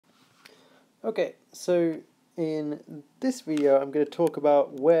Okay, so in this video I'm going to talk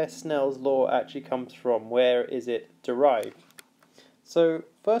about where Snell's law actually comes from. Where is it derived? So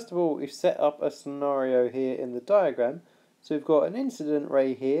first of all, we've set up a scenario here in the diagram. So we've got an incident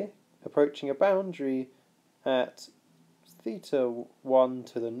ray here approaching a boundary at θ1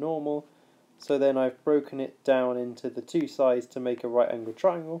 to the normal. So then I've broken it down into the two sides to make a right angled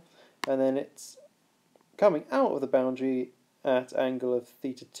triangle, and then it's coming out of the boundary at angle of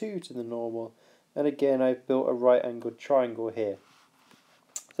θ2 to the normal, and again I've built a right angled triangle here.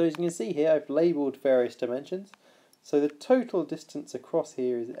 So as you can see here, I've labelled various dimensions. So the total distance across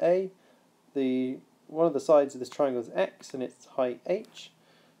here is A, one of the sides of this triangle is X and its height H,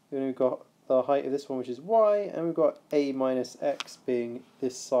 then we've got the height of this one which is Y, and we've got A minus X being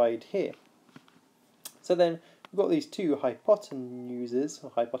this side here. So then we've got these two hypotenuses,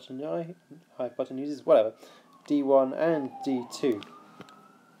 whatever, D1 and D2.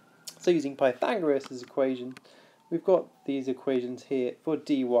 So using Pythagoras' equation, we've got these equations here for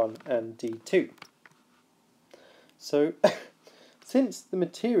D1 and D2. So since the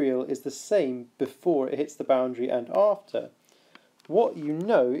material is the same before it hits the boundary and after, what you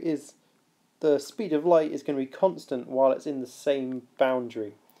know is the speed of light is going to be constant while it's in the same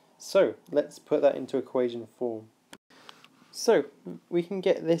boundary. So let's put that into equation form. So we can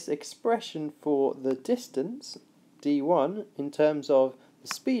get this expression for the distance, d1, in terms of the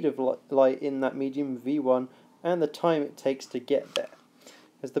speed of light in that medium, v1, and the time it takes to get there.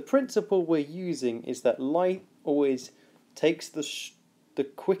 As the principle we're using is that light always takes the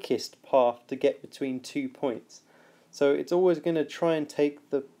quickest path to get between 2 points. So it's always going to try and take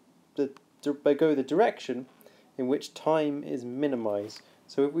go the direction in which time is minimized.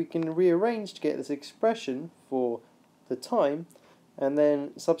 So if we can rearrange to get this expression for the time, and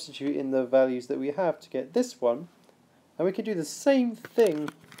then substitute in the values that we have to get this one, and we can do the same thing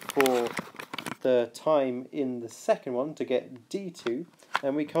for the time in the second one to get d2,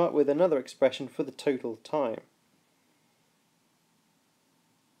 and we come up with another expression for the total time.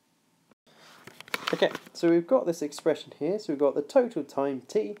 Okay, so we've got this expression here, so we've got the total time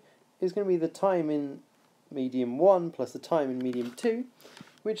t is going to be the time in medium 1 plus the time in medium 2,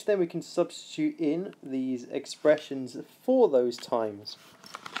 which then we can substitute in these expressions for those times.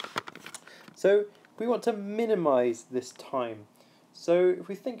 So we want to minimize this time. So if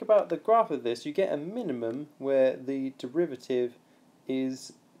we think about the graph of this, you get a minimum where the derivative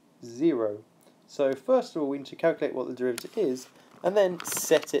is 0. So first of all, we need to calculate what the derivative is, and then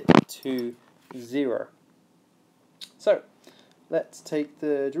set it to 0. So let's take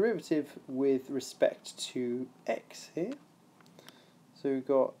the derivative with respect to x here. So we've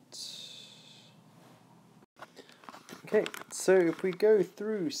got, okay, so if we go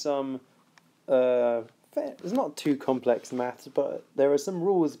through some, it's not too complex maths, but there are some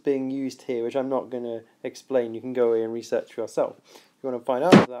rules being used here which I'm not going to explain. You can go away and research for yourself if you want to find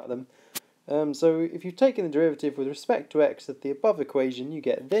out about them. So if you've taken the derivative with respect to x of the above equation, you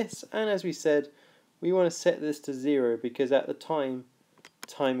get this, and as we said, we want to set this to 0 because at the time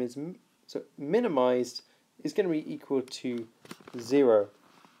is minimized is going to be equal to 0.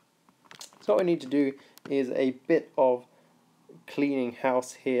 So what we need to do is a bit of cleaning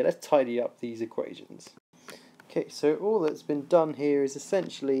house here. Let's tidy up these equations. Okay, so all that's been done here is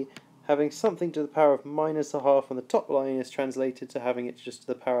essentially having something to the power of minus a half on the top line is translated to having it just to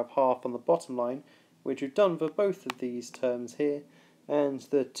the power of half on the bottom line, which we've done for both of these terms here, and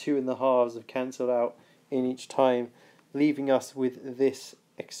the 2 and the halves have cancelled out in each time, leaving us with this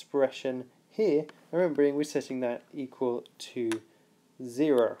expression here, remembering we're setting that equal to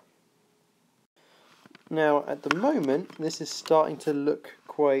 0. Now at the moment this is starting to look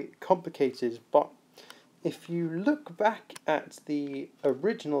quite complicated, but if you look back at the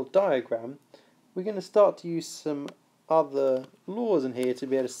original diagram, we're going to start to use some other laws in here to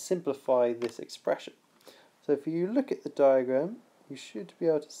be able to simplify this expression. So if you look at the diagram, you should be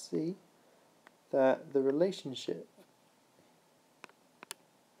able to see that the relationship,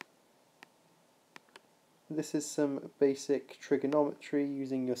 this is some basic trigonometry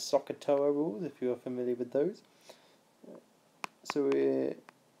using your SOHCAHTOA rules, if you're familiar with those. So we're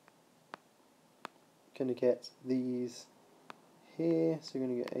going to get these here, so we're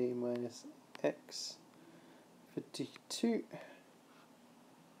going to get a minus x for d2.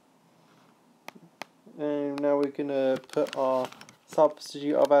 And now we're going to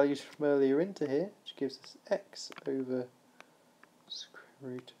substitute our values from earlier into here, which gives us x over square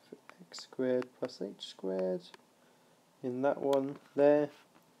root of x squared plus h squared in that one there,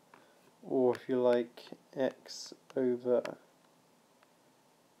 or if you like, x over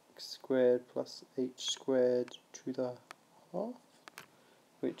x squared plus h squared to the half,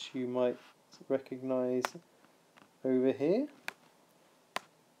 which you might Let's recognise over here.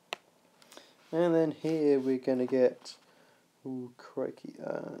 And then here we're going to get, ooh, crikey,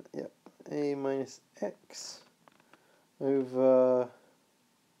 yep, a minus x over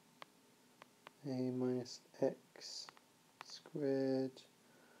a minus x squared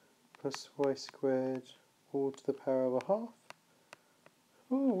plus y squared all to the power of a half.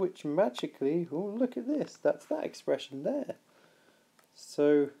 Oh, which magically, oh, look at this, that's that expression there.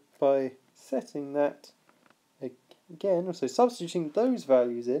 So by setting that again, so substituting those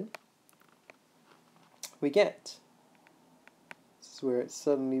values in, we get, this is where it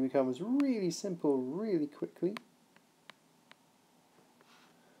suddenly becomes really simple really quickly.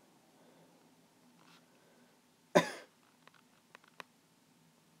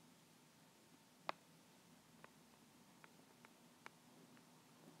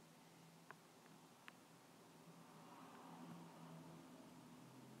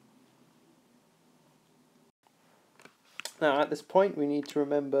 Now at this point we need to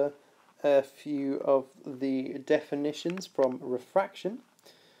remember a few of the definitions from refraction.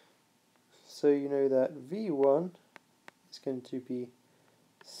 So you know that V1 is going to be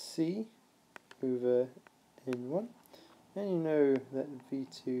C over N1, and you know that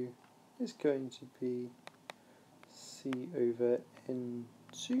V2 is going to be C over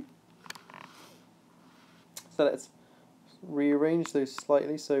N2. So let's rearrange those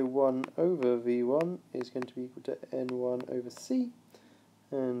slightly. So 1 over V1 is going to be equal to N1 over C,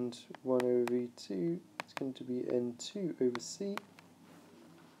 and 1 over V2 is going to be N2 over C.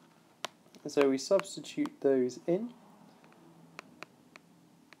 And so we substitute those in.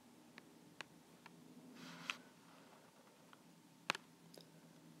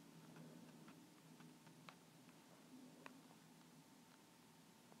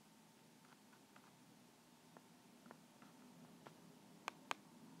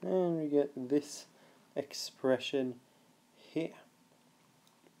 And we get this expression here.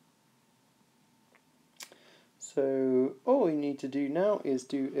 So all we need to do now is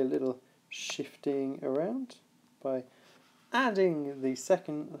do a little shifting around by adding the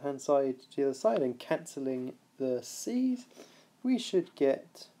second hand side to the other side and cancelling the c's. We should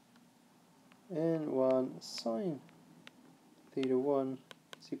get n1 sine theta 1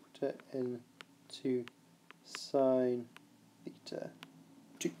 is equal to n2 sine theta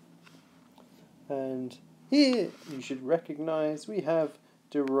 2. And here you should recognise we have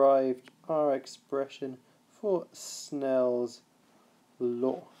derived our expression for Snell's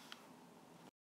law.